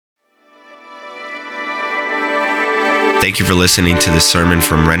Thank you for listening to this sermon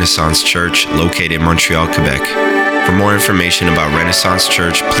from Renaissance Church, located in Montreal, Quebec. For more information about Renaissance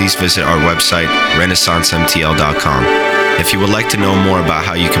Church, please visit our website, renaissancemtl.com. If you would like to know more about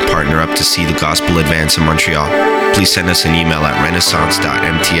how you can partner up to see the gospel advance in Montreal, please send us an email at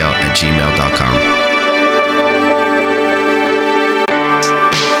renaissance.mtl@gmail.com.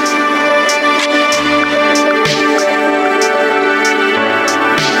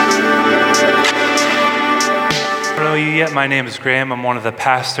 Yet. My name is Graham. I'm one of the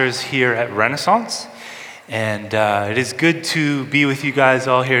pastors here at Renaissance, and it is good to be with you guys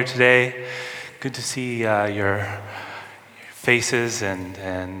all here today. Good to see your faces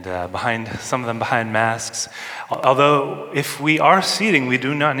and behind some of them behind masks. Although if we are seating, we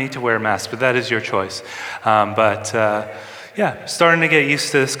do not need to wear masks, but that is your choice. Starting to get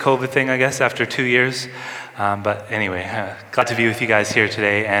used to this COVID thing, I guess, after 2 years. But anyway, glad to be with you guys here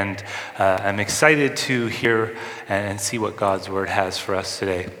today, and I'm excited to hear and see what God's Word has for us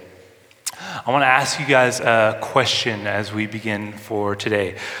today. I want to ask you guys a question as we begin for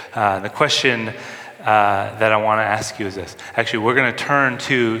today. The question that I want to ask you is this. Actually, we're going to turn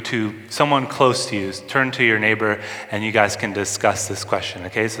to someone close to you. Turn to your neighbor, and you guys can discuss this question,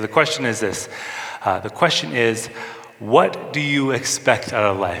 okay? So the question is this. The question is, what do you expect out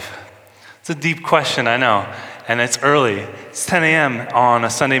of life? It's a deep question, I know, and it's early. It's 10 a.m. on a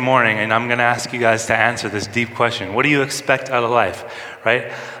Sunday morning, and I'm going to ask you guys to answer this deep question. What do you expect out of life,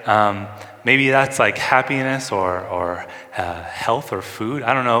 right? Maybe that's like happiness or health or food.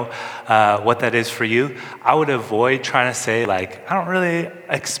 I don't know what that is for you. I would avoid trying to say, I don't really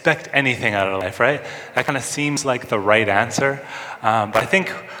expect anything out of life, right? That kind of seems like the right answer. But I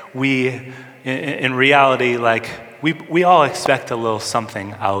think in reality, we all expect a little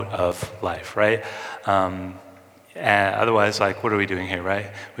something out of life, right? Otherwise, what are we doing here, right?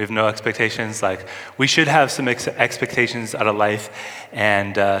 We have no expectations. We should have some expectations out of life,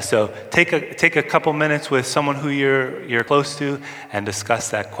 and so take a couple minutes with someone who you're close to and discuss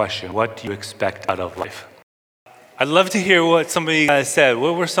that question. What do you expect out of life? I'd love to hear what some of you guys said.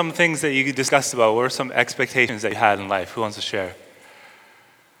 What were some things that you discussed about? What were some expectations that you had in life? Who wants to share?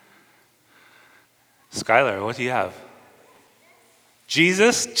 Skylar, what do you have?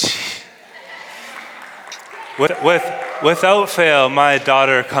 Jesus? Without fail, my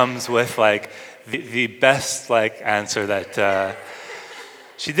daughter comes with the best answer that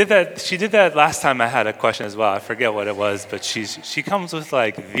she did that last time I had a question as well. I forget what it was, but she comes with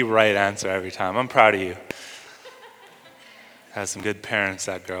the right answer every time. I'm proud of you. Has some good parents,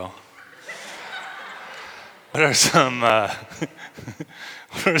 that girl. What are some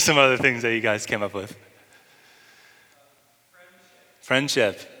other things that you guys came up with?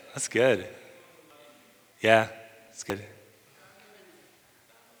 Friendship. That's good. Yeah, that's good.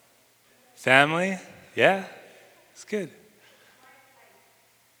 Family. Yeah, that's good.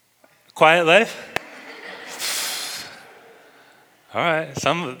 Quiet life. All right.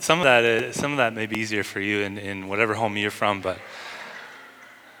 Some of that may be easier for you in whatever home you're from, but.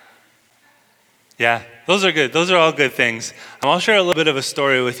 Yeah, those are good. Those are all good things. I'll share a little bit of a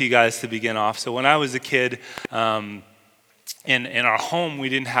story with you guys to begin off. So when I was a kid, in our home, we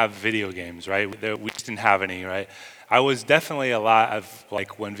didn't have video games, right? We just didn't have any, right? I was definitely a lot of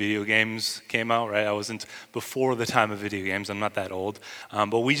when video games came out, right? I wasn't before the time of video games. I'm not that old.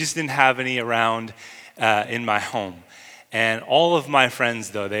 But we just didn't have any around in my home. And all of my friends,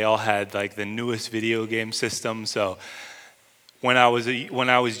 though, they all had the newest video game system. So when I was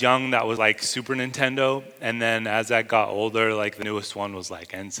young, that was Super Nintendo, and then as I got older, the newest one was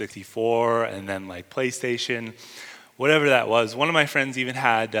N64, and then PlayStation, whatever that was. One of my friends even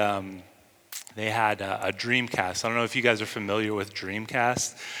had they had a Dreamcast. I don't know if you guys are familiar with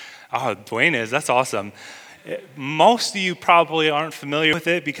Dreamcast. Oh, Dwayne is. That's awesome. Most of you probably aren't familiar with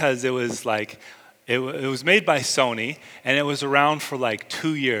it because it was it was made by Sony, and it was around for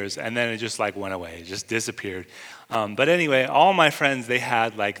 2 years, and then it just went away. It just disappeared. But anyway, all my friends, they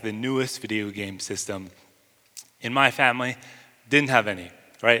had the newest video game system. In my family, didn't have any,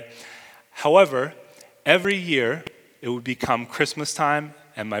 right? However, every year it would become Christmas time,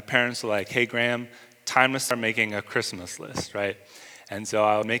 and my parents were like, "Hey, Graham, time to start making a Christmas list," right? And so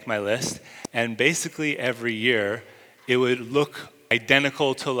I would make my list, and basically every year it would look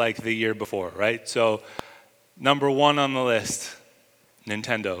identical to the year before, right? So number 1 on the list,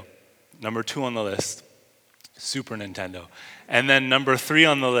 Nintendo. Number 2 on the list, Super Nintendo. And then number 3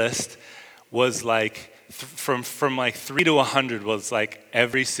 on the list was from 3 to 100 was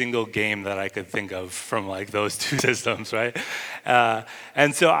every single game that I could think of from those two systems, right?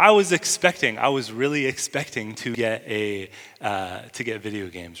 And so I was really expecting to get video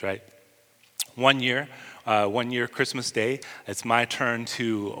games, right? One year Christmas Day, it's my turn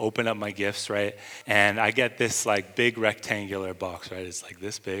to open up my gifts, right? And I get this like big rectangular box, right? It's like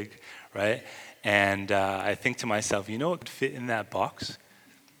this big, right? And I think to myself, you know what could fit in that box?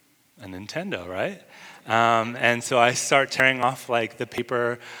 A Nintendo, right? And so I start tearing off like the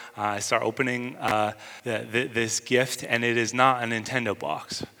paper. I start opening this gift, and it is not a Nintendo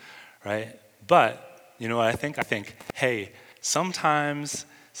box, right? But you know what I think? I think, hey, sometimes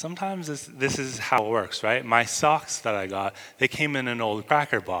this is how it works, right? My socks that I got, they came in an old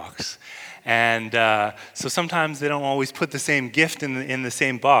cracker box. And so sometimes they don't always put the same gift in the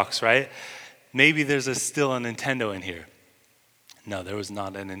same box, right? Maybe there's still a Nintendo in here. No, there was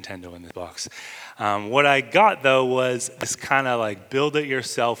not a Nintendo in this box. What I got, though, was this kind of like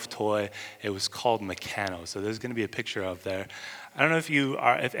build-it-yourself toy. It was called Meccano. So there's going to be a picture of there. I don't know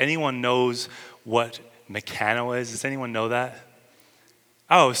if anyone knows what Meccano is. Does anyone know that?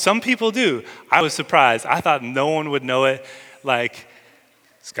 Oh, some people do. I was surprised. I thought no one would know it. Like,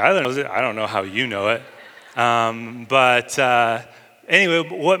 Skylar knows it. I don't know how you know it. Anyway,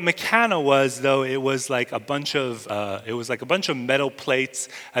 what Meccano was, though, it was like a bunch of metal plates.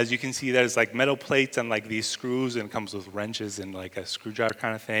 As you can see, there's like metal plates and like these screws, and it comes with wrenches and like a screwdriver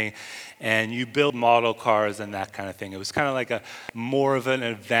kind of thing. And you build model cars and that kind of thing. It was kind of like more of an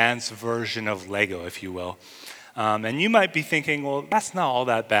advanced version of Lego, if you will. And you might be thinking, well, that's not all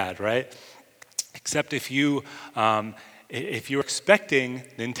that bad, right? Except if you're expecting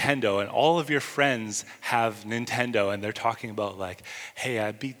Nintendo and all of your friends have Nintendo and they're talking about like, hey,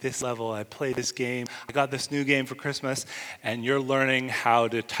 I beat this level, I played this game, I got this new game for Christmas, and you're learning how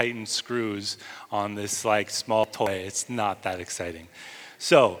to tighten screws on this like small toy, it's not that exciting.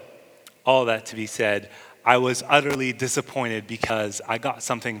 So, all that to be said, I was utterly disappointed because I got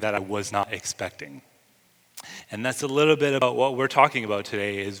something that I was not expecting. And that's a little bit about what we're talking about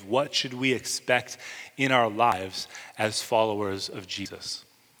today, is what should we expect in our lives as followers of Jesus?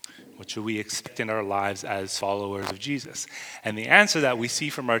 What should we expect in our lives as followers of Jesus? And the answer that we see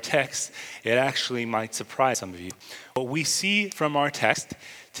from our text, it actually might surprise some of you. What we see from our text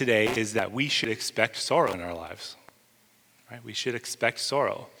today is that we should expect sorrow in our lives. Right? We should expect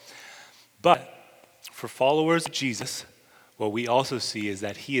sorrow. But for followers of Jesus, what we also see is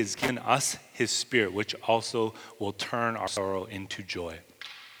that he has given us his Spirit, which also will turn our sorrow into joy.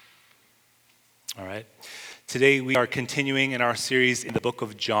 All right? Today we are continuing in our series in the book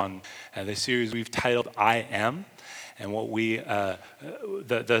of John. The series we've titled I Am. And what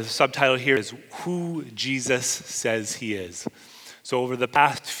the subtitle here is Who Jesus Says He Is. So over the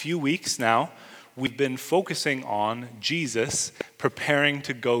past few weeks now, we've been focusing on Jesus preparing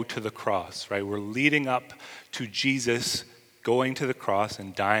to go to the cross, right? We're leading up to Jesus going to the cross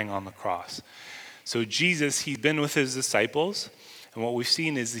and dying on the cross. So Jesus, he's been with his disciples, and what we've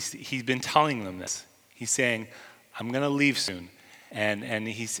seen is he's been telling them this. He's saying, I'm going to leave soon.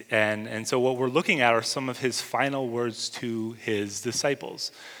 And so what we're looking at are some of his final words to his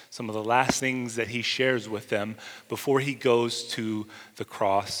disciples, some of the last things that he shares with them before he goes to the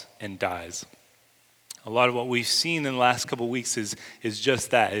cross and dies. A lot of what we've seen in the last couple of weeks is just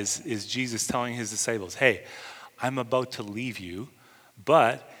that, is Jesus telling his disciples, hey, I'm about to leave you,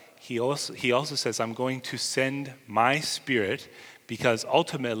 but he also says, I'm going to send my Spirit because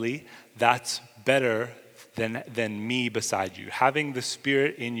ultimately that's better than me beside you. Having the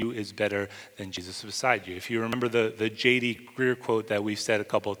Spirit in you is better than Jesus beside you. If you remember the J.D. Greear quote that we've said a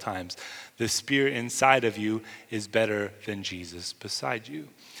couple of times, the Spirit inside of you is better than Jesus beside you.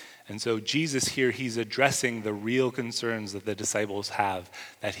 And so Jesus here, he's addressing the real concerns that the disciples have,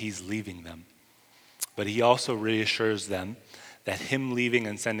 that he's leaving them. But he also reassures them that him leaving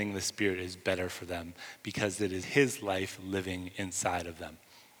and sending the Spirit is better for them because it is his life living inside of them.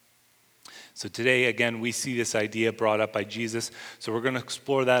 So today, again, we see this idea brought up by Jesus. So we're going to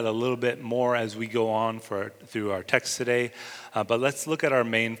explore that a little bit more as we go on through our text today. But let's look at our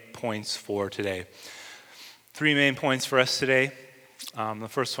main points for today. 3 main points for us today. The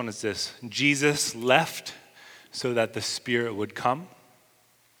first one is this. Jesus left so that the Spirit would come.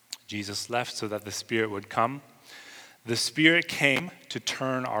 Jesus left so that the Spirit would come. The Spirit came to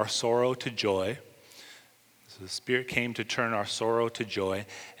turn our sorrow to joy. So the Spirit came to turn our sorrow to joy.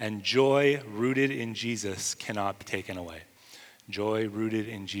 And joy rooted in Jesus cannot be taken away. Joy rooted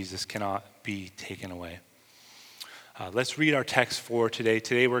in Jesus cannot be taken away. Let's read our text for today.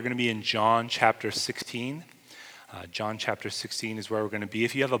 Today we're going to be in John chapter 16. John chapter 16 is where we're going to be.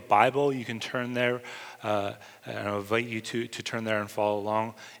 If you have a Bible, you can turn there. And I invite you to turn there and follow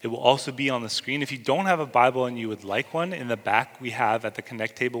along. It will also be on the screen. If you don't have a Bible and you would like one, in the back we have, at the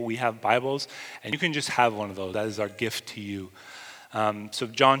Connect table, we have Bibles. And you can just have one of those. That is our gift to you. So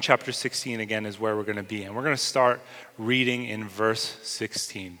John chapter 16 again is where we're going to be. And we're going to start reading in verse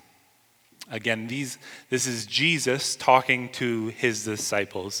 16. Again, this is Jesus talking to his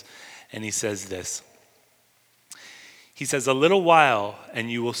disciples. And he says this. He says, "A little while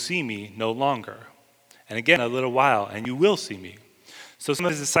and you will see me no longer. And again, a little while and you will see me." So some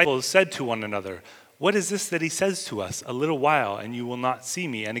of his disciples said to one another, "What is this that he says to us? A little while and you will not see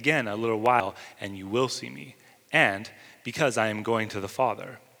me. And again, a little while and you will see me. And because I am going to the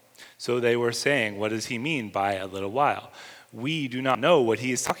Father." So they were saying, "What does he mean by a little while? We do not know what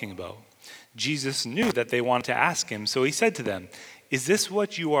he is talking about." Jesus knew that they wanted to ask him, so he said to them, "Is this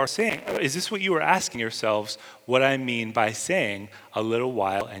what you are saying? Is this what you are asking yourselves, what I mean by saying, a little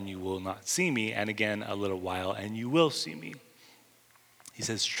while and you will not see me, and again a little while and you will see me?" He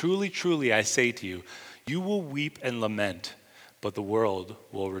says, "Truly, truly, I say to you, you will weep and lament, but the world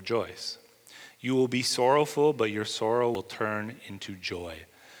will rejoice. You will be sorrowful, but your sorrow will turn into joy.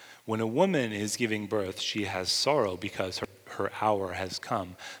 When a woman is giving birth, she has sorrow because her hour has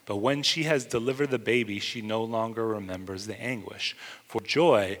come. But when she has delivered the baby, she no longer remembers the anguish for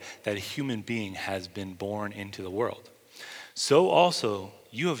joy that a human being has been born into the world. So also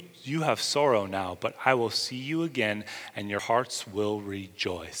you have sorrow now, but I will see you again, and your hearts will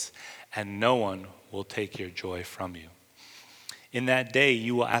rejoice, and no one will take your joy from you. In that day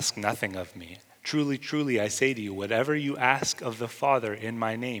you will ask nothing of me. Truly, truly, I say to you, whatever you ask of the Father in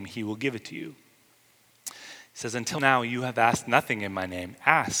my name, he will give it to you." He says, "Until now you have asked nothing in my name.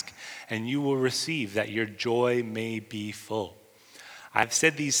 Ask, and you will receive, that your joy may be full. I have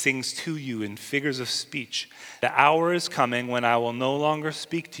said these things to you in figures of speech. The hour is coming when I will no longer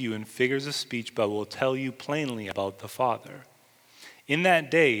speak to you in figures of speech, but will tell you plainly about the Father. In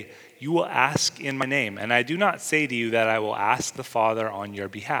that day you will ask in my name, and I do not say to you that I will ask the Father on your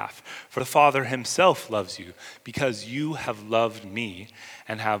behalf, for the Father himself loves you, because you have loved me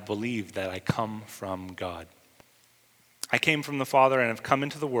and have believed that I come from God. I came from the Father and have come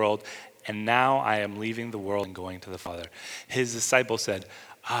into the world, and now I am leaving the world and going to the Father." His disciples said,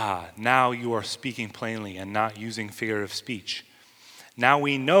 "Now you are speaking plainly and not using figure of speech. Now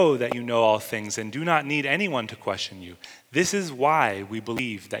we know that you know all things and do not need anyone to question you. This is why we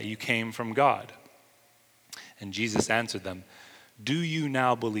believe that you came from God." And Jesus answered them, "Do you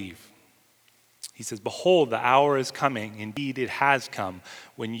now believe?" He says, "Behold, the hour is coming, indeed it has come,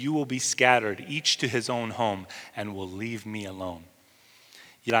 when you will be scattered, each to his own home, and will leave me alone.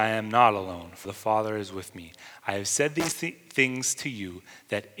 Yet I am not alone, for the Father is with me. I have said these things to you,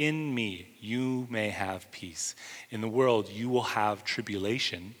 that in me you may have peace. In the world you will have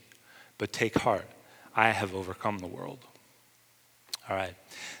tribulation, but take heart, I have overcome the world." All right,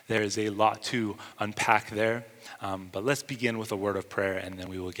 there is a lot to unpack there, but let's begin with a word of prayer, and then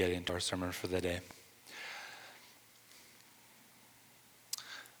we will get into our sermon for the day.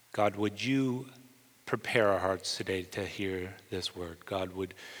 God, would you prepare our hearts today to hear this word? God,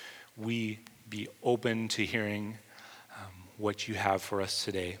 would we be open to hearing what you have for us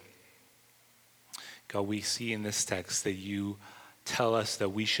today? God, we see in this text that you tell us that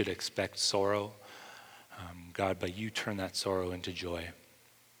we should expect sorrow, God, but you turn that sorrow into joy.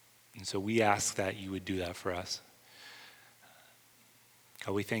 And so we ask that you would do that for us.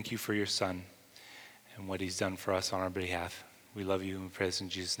 God, we thank you for your Son and what he's done for us on our behalf. We love you and pray this in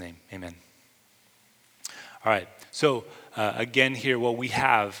Jesus' name. Amen. All right, so again here what we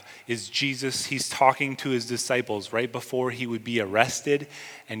have is Jesus. He's talking to his disciples right before he would be arrested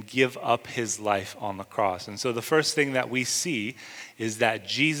and give up his life on the cross. And so the first thing that we see is that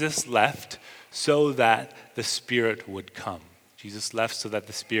Jesus left so that the Spirit would come. Jesus left so that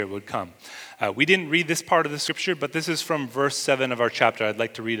the Spirit would come. We didn't read this part of the scripture, but this is from verse 7 of our chapter. I'd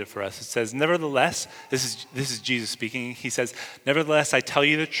like to read it for us. It says, "Nevertheless," this is Jesus speaking. He says, "Nevertheless, I tell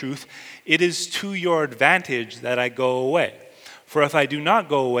you the truth. It is to your advantage that I go away. For if I do not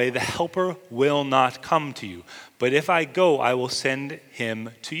go away, the Helper will not come to you. But if I go, I will send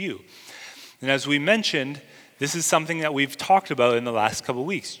him to you." And as we mentioned, this is something that we've talked about in the last couple of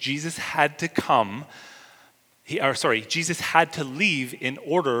weeks. Jesus had to Jesus had to leave in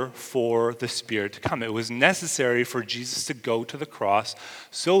order for the Spirit to come. It was necessary for Jesus to go to the cross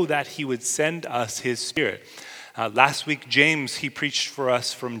so that he would send us his Spirit. Last week, James, he preached for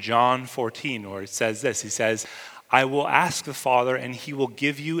us from John 14, where it says this. He says, "I will ask the Father, and he will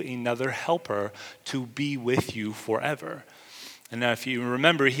give you another helper to be with you forever." And now if you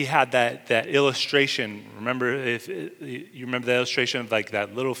remember, he had that illustration. Remember, if you remember the illustration of like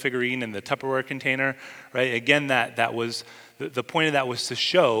that little figurine in the Tupperware container, right? Again, that was, the point of that was to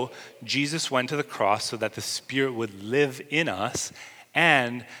show Jesus went to the cross so that the Spirit would live in us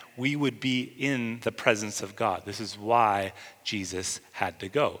and we would be in the presence of God. This is why Jesus had to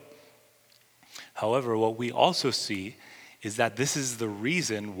go. However, what we also see is that this is the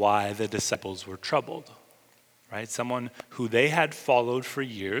reason why the disciples were troubled, right? Someone who they had followed for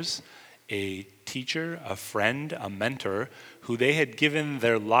years, a teacher, a friend, a mentor, who they had given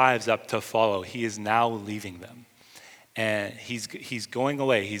their lives up to follow, he is now leaving them. And he's going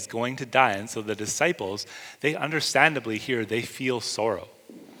away, he's going to die. And so the disciples, they understandably here, they feel sorrow.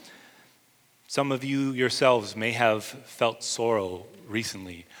 Some of you yourselves may have felt sorrow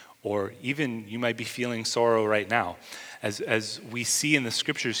recently, or even you might be feeling sorrow right now. As we see in the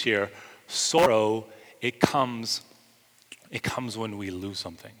scriptures here, sorrow, it comes when we lose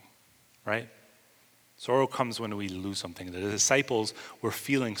something, right? Sorrow comes when we lose something. The disciples were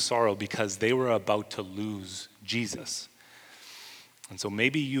feeling sorrow because they were about to lose Jesus. And so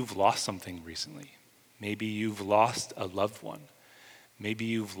maybe you've lost something recently. Maybe you've lost a loved one. Maybe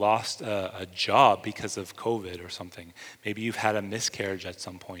you've lost a job because of COVID or something. Maybe you've had a miscarriage at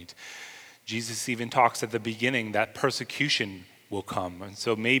some point. Jesus even talks at the beginning that persecution will come. And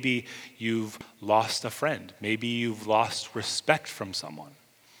so maybe you've lost a friend. Maybe you've lost respect from someone.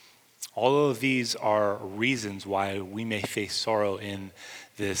 All of these are reasons why we may face sorrow in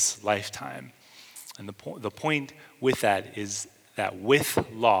this lifetime. And the point with that is that with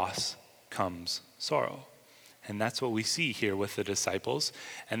loss comes sorrow. And that's what we see here with the disciples,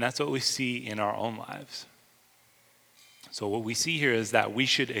 and that's what we see in our own lives. So what we see here is that we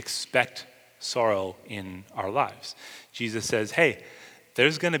should expect sorrow in our lives. Jesus says, hey,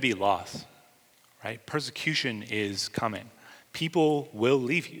 there's going to be loss, right? Persecution is coming. People will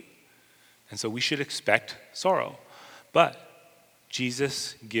leave you. And so we should expect sorrow. But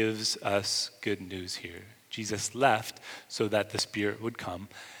Jesus gives us good news here. Jesus left so that the Spirit would come.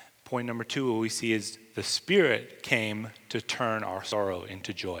 Point number 2, what we see is the Spirit came to turn our sorrow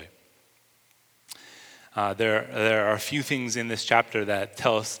into joy. There are a few things in this chapter that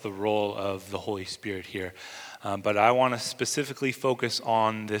tell us the role of the Holy Spirit here. But I want to specifically focus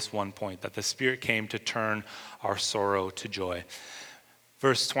on this one point, that the Spirit came to turn our sorrow to joy.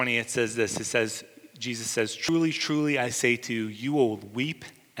 Verse 20, it says this. It says, Jesus says, truly, truly, I say to you, you will weep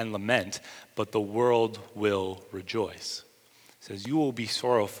and lament, but the world will rejoice. It says, you will be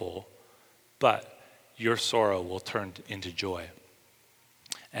sorrowful, but your sorrow will turn into joy.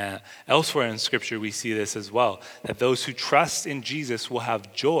 Elsewhere in Scripture, we see this as well, that those who trust in Jesus will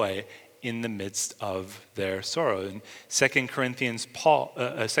have joy in the midst of their sorrow. In 2 Corinthians, Paul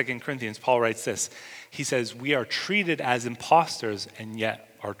writes this. He says, we are treated as impostors and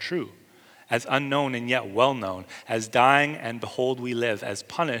yet are true, as unknown and yet well known, as dying and behold we live, as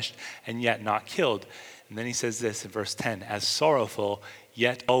punished and yet not killed. And then he says this in verse 10, as sorrowful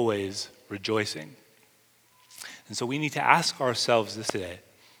yet always rejoicing. And so we need to ask ourselves this today,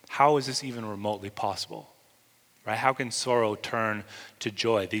 how is this even remotely possible? Right? How can sorrow turn to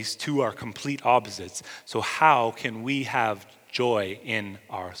joy? These two are complete opposites. So how can we have joy in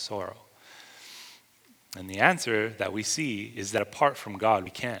our sorrow? And the answer that we see is that apart from God, we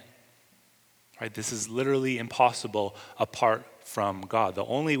can't. Right? This is literally impossible apart from God. The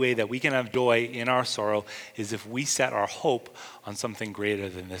only way that we can have joy in our sorrow is if we set our hope on something greater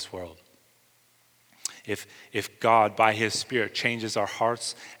than this world. If God, by his Spirit, changes our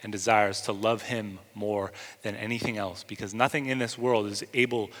hearts and desires to love him more than anything else, because nothing in this world is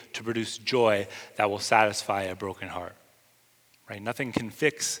able to produce joy that will satisfy a broken heart. Right? Nothing can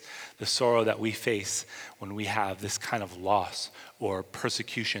fix the sorrow that we face when we have this kind of loss or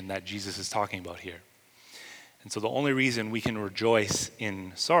persecution that Jesus is talking about here. And so the only reason we can rejoice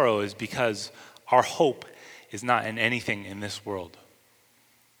in sorrow is because our hope is not in anything in this world.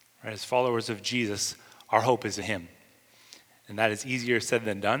 Right? As followers of Jesus, our hope is in him. And that is easier said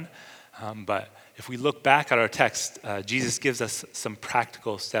than done. But if we look back at our text, Jesus gives us some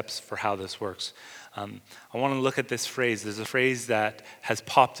practical steps for how this works. I want to look at this phrase. There's a phrase that has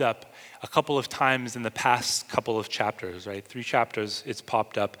popped up a couple of times in the past couple of chapters, right? 3 chapters it's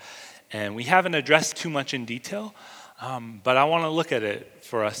popped up. And we haven't addressed too much in detail, but I want to look at it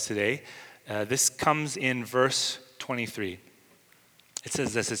for us today. This comes in verse 23. It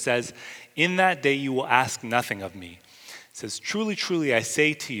says this, it says, in that day you will ask nothing of me. It says, truly, truly, I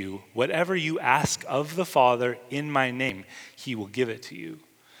say to you, whatever you ask of the Father in my name, he will give it to you.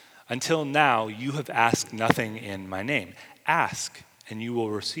 Until now, you have asked nothing in my name. Ask, and you will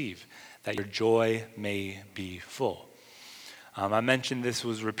receive, that your joy may be full. I mentioned this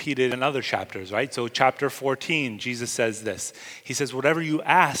was repeated in other chapters, right? So chapter 14, Jesus says this. He says, whatever you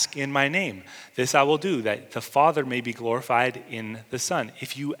ask in my name, this I will do, that the Father may be glorified in the Son.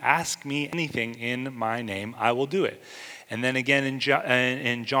 If you ask me anything in my name, I will do it. And then again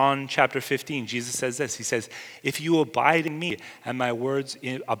in John chapter 15, Jesus says this. He says, if you abide in me and my words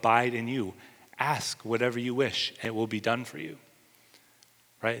abide in you, ask whatever you wish and it will be done for you.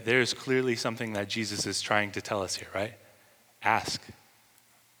 Right? There's clearly something that Jesus is trying to tell us here, right? Ask.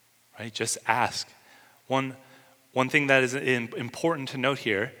 Right? Just ask. One thing that is important to note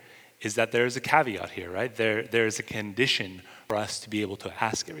here is that there is a caveat here, right? There is a condition for us to be able to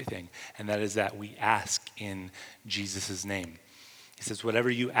ask everything, and that is that we ask in Jesus' name. He says, whatever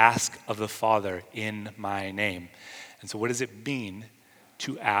you ask of the Father in my name. And so what does it mean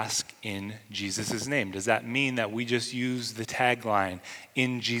to ask in Jesus' name? Does that mean that we just use the tagline,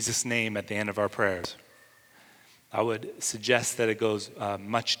 in Jesus' name, at the end of our prayers? I would suggest that it goes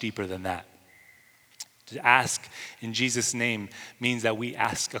much deeper than that. To ask in Jesus' name means that we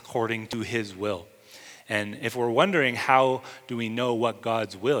ask according to his will. And if we're wondering how do we know what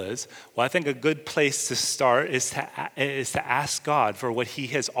God's will is, well, I think a good place to start is to ask God for what he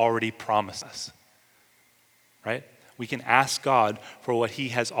has already promised us, right? We can ask God for what he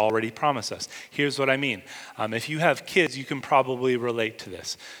has already promised us. Here's what I mean. If you have kids, you can probably relate to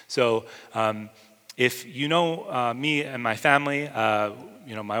this. So if you know me and my family,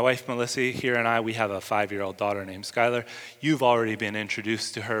 my wife Melissa here and I, we have a 5-year-old daughter named Skylar. You've already been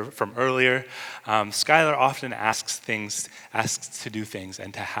introduced to her from earlier. Skylar often asks to do things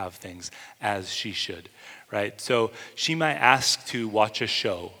and to have things as she should, right? So she might ask to watch a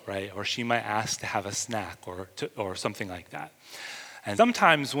show, right? Or she might ask to have a snack or something like that. And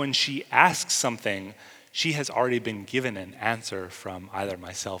sometimes when she asks something, she has already been given an answer from either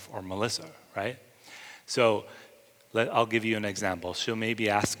myself or Melissa, right? So I'll give you an example. She'll maybe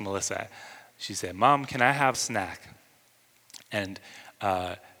ask Melissa. She said, Mom, can I have a snack? And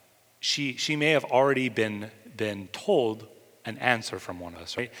she may have already been told an answer from one of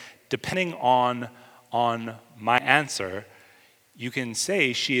us, right? Depending on my answer, you can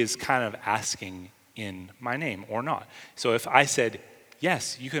say she is kind of asking in my name or not. So if I said,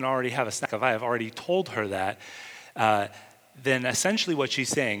 yes, you can already have a snack, if I have already told her that, then essentially what she's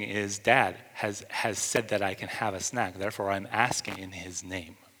saying is, Dad has said that I can have a snack, therefore I'm asking in his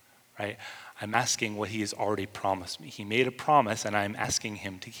name, right? I'm asking what he has already promised me. He made a promise and I'm asking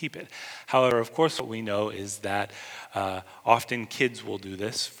him to keep it. However, of course, what we know is that often kids will do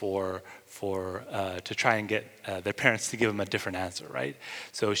this to try and get their parents to give them a different answer, right?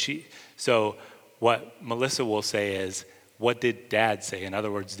 So what Melissa will say is, what did Dad say? In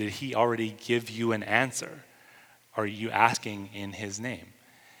other words, did he already give you an answer? Are you asking in his name?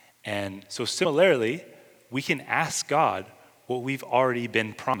 And so similarly, we can ask God what we've already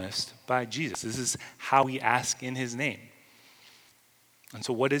been promised by Jesus. This is how we ask in his name. And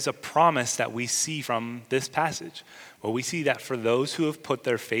so what is a promise that we see from this passage? Well, we see that for those who have put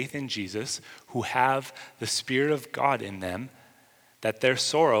their faith in Jesus, who have the Spirit of God in them, that their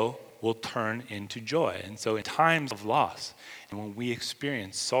sorrow will turn into joy. And so in times of loss, and when we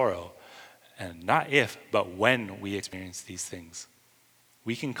experience sorrow, and not if, but when we experience these things,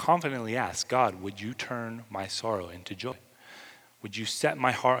 we can confidently ask, God, would you turn my sorrow into joy? Would you set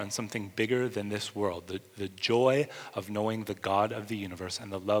my heart on something bigger than this world, the joy of knowing the God of the universe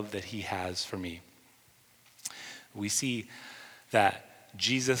and the love that he has for me? We see that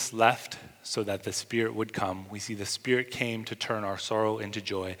Jesus left so that the Spirit would come. We see the Spirit came to turn our sorrow into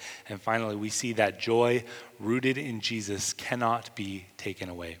joy. And finally, we see that joy rooted in Jesus cannot be taken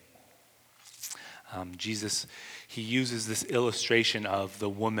away. Jesus, he uses this illustration of the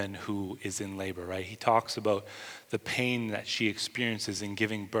woman who is in labor, right? He talks about the pain that she experiences in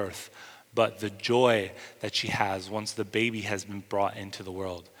giving birth, but the joy that she has once the baby has been brought into the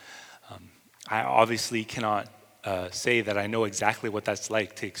world. I obviously cannot say that I know exactly what that's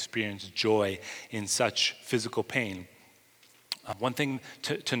like to experience joy in such physical pain. One thing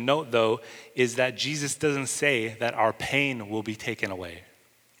to note, though, is that Jesus doesn't say that our pain will be taken away,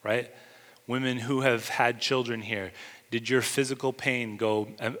 right? Women who have had children here, did your physical pain go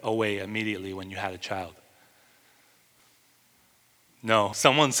away immediately when you had a child? No,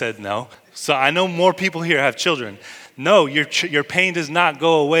 someone said no. So I know more people here have children. No, your pain does not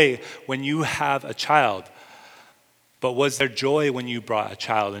go away when you have a child. But was there joy when you brought a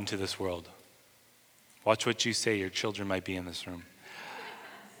child into this world? Watch what you say, your children might be in this room.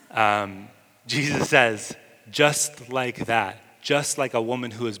 Jesus says, just like that, just like a woman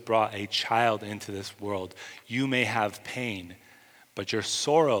who has brought a child into this world, you may have pain, but your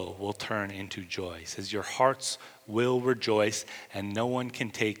sorrow will turn into joy. He says, your hearts will rejoice, and no one can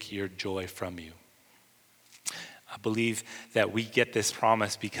take your joy from you. I believe that we get this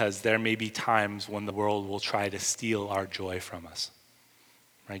promise because there may be times when the world will try to steal our joy from us.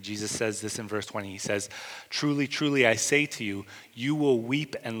 Right? Jesus says this in verse 20. He says, "Truly, truly, I say to you, you will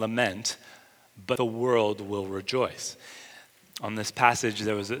weep and lament, but the world will rejoice." On this passage,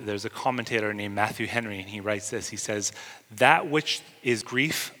 there's a commentator named Matthew Henry, and he writes this. He says, "That which is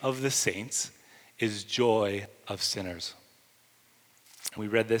grief of the saints is joy of sinners." We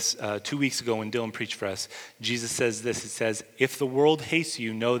read this 2 weeks ago when Dylan preached for us. Jesus says this. It says, "If the world hates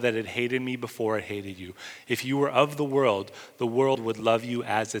you, know that it hated me before it hated you. If you were of the world would love you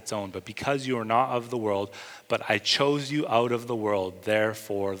as its own. But because you are not of the world, but I chose you out of the world,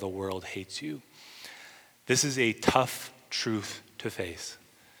 therefore the world hates you." This is a tough truth to face.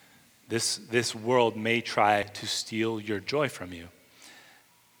 This world may try to steal your joy from you.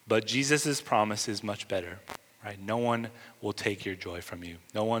 But Jesus' promise is much better. Right? No one will take your joy from you.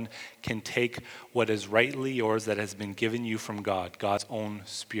 No one can take what is rightly yours that has been given you from God, God's own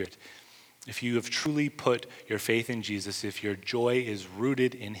Spirit. If you have truly put your faith in Jesus, if your joy is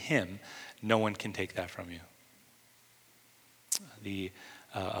rooted in Him, no one can take that from you. The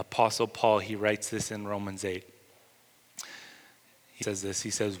Apostle Paul, he writes this in Romans 8. He says this,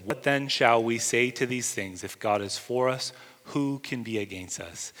 he says, "What then shall we say to these things? If God is for us, who can be against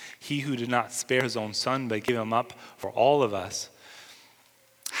us? He who did not spare his own son, but gave him up for all of us,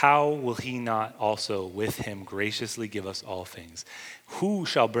 how will he not also with him graciously give us all things? Who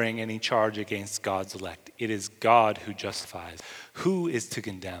shall bring any charge against God's elect? It is God who justifies. Who is to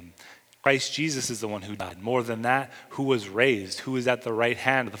condemn? Christ Jesus is the one who died. More than that, who was raised, who is at the right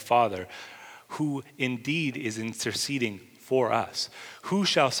hand of the Father, who indeed is interceding for us. Who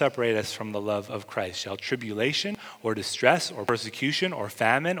shall separate us from the love of Christ? Shall tribulation or distress or persecution or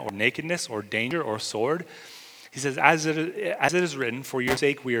famine or nakedness or danger or sword?" He says, as it is written, "For your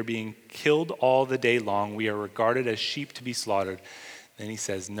sake we are being killed all the day long. We are regarded as sheep to be slaughtered." Then he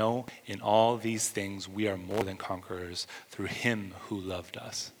says, "No, in all these things we are more than conquerors through Him who loved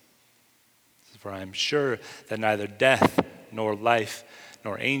us. For I am sure that neither death nor life,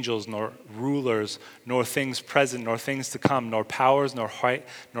 nor angels, nor rulers, nor things present, nor things to come, nor powers, nor height,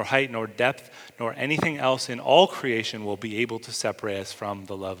 nor depth, nor anything else in all creation will be able to separate us from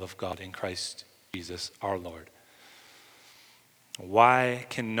the love of God in Christ Jesus our Lord." Why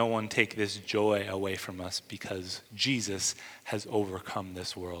can no one take this joy away from us? Because Jesus has overcome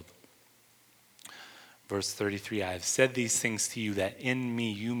this world. Verse 33, "I have said these things to you that in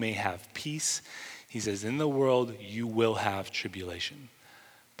me you may have peace." He says, "In the world you will have tribulation.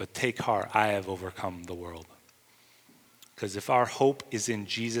 But take heart, I have overcome the world." Because if our hope is in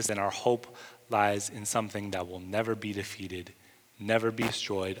Jesus, then our hope lies in something that will never be defeated, never be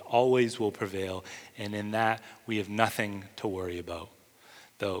destroyed, always will prevail, and in that we have nothing to worry about.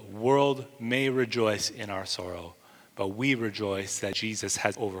 The world may rejoice in our sorrow, but we rejoice that Jesus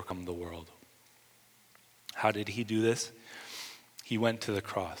has overcome the world. How did He do this? He went to the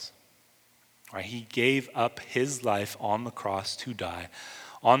cross. Right? He gave up His life on the cross to die.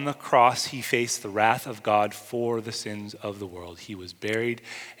 On the cross, He faced the wrath of God for the sins of the world. He was buried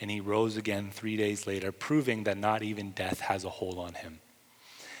and He rose again 3 days later, proving that not even death has a hold on Him.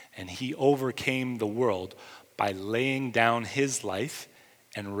 And He overcame the world by laying down His life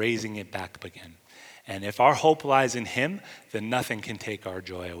and raising it back up again. And if our hope lies in Him, then nothing can take our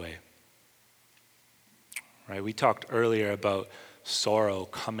joy away. Right? We talked earlier about sorrow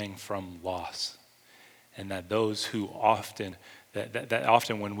coming from loss, and that those who often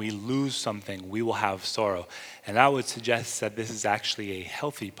when we lose something, we will have sorrow. And I would suggest that this is actually a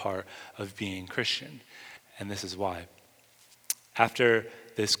healthy part of being Christian. And this is why. After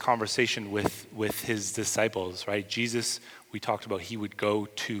this conversation with His disciples, right, Jesus, we talked about He would go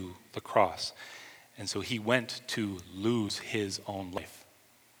to the cross. And so He went to lose His own life,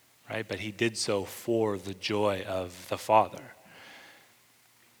 right? But He did so for the joy of the Father.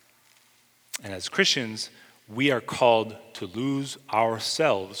 And as Christians, we are called to lose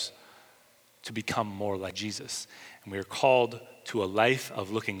ourselves to become more like Jesus. And we are called to a life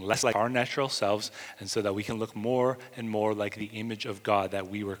of looking less like our natural selves, and so that we can look more and more like the image of God that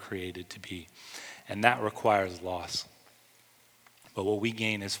we were created to be. And that requires loss. But what we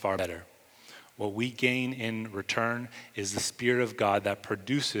gain is far better. What we gain in return is the Spirit of God that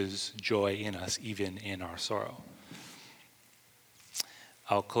produces joy in us, even in our sorrow.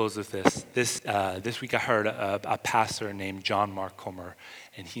 I'll close with this. This week I heard a pastor named John Mark Comer,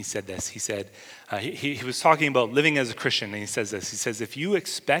 and he said this. He said, he was talking about living as a Christian, and he says this. He says, if you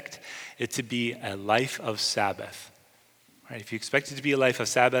expect it to be a life of Sabbath, Right? If you expect it to be a life of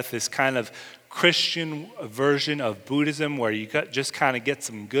Sabbath, this kind of Christian version of Buddhism where you just kind of get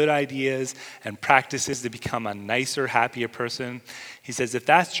some good ideas and practices to become a nicer, happier person, he says, if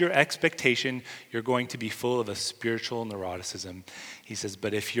that's your expectation, you're going to be full of a spiritual neuroticism. He says,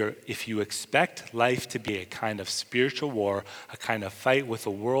 but if you expect life to be a kind of spiritual war, a kind of fight with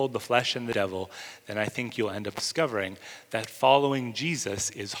the world, the flesh, and the devil, then I think you'll end up discovering that following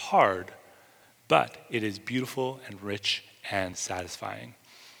Jesus is hard, but it is beautiful and rich and satisfying.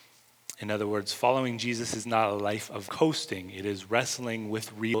 In other words, following Jesus is not a life of coasting. It is wrestling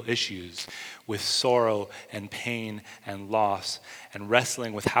with real issues, with sorrow and pain and loss, and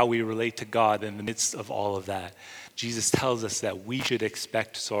wrestling with how we relate to God in the midst of all of that. Jesus tells us that we should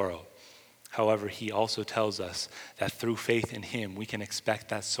expect sorrow. However, he also tells us that through faith in him, we can expect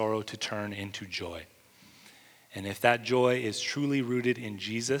that sorrow to turn into joy. And if that joy is truly rooted in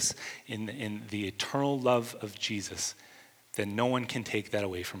Jesus, in the eternal love of Jesus, then no one can take that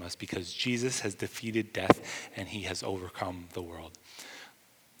away from us because Jesus has defeated death and he has overcome the world.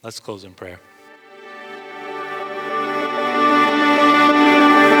 Let's close in prayer.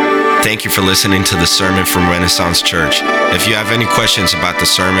 Thank you for listening to the sermon from Renaissance Church. If you have any questions about the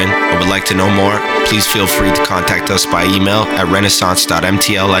sermon or would like to know more, please feel free to contact us by email at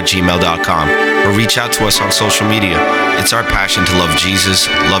renaissance.mtl@gmail.com or reach out to us on social media. It's our passion to love Jesus,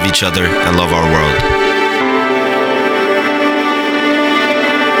 love each other, and love our world.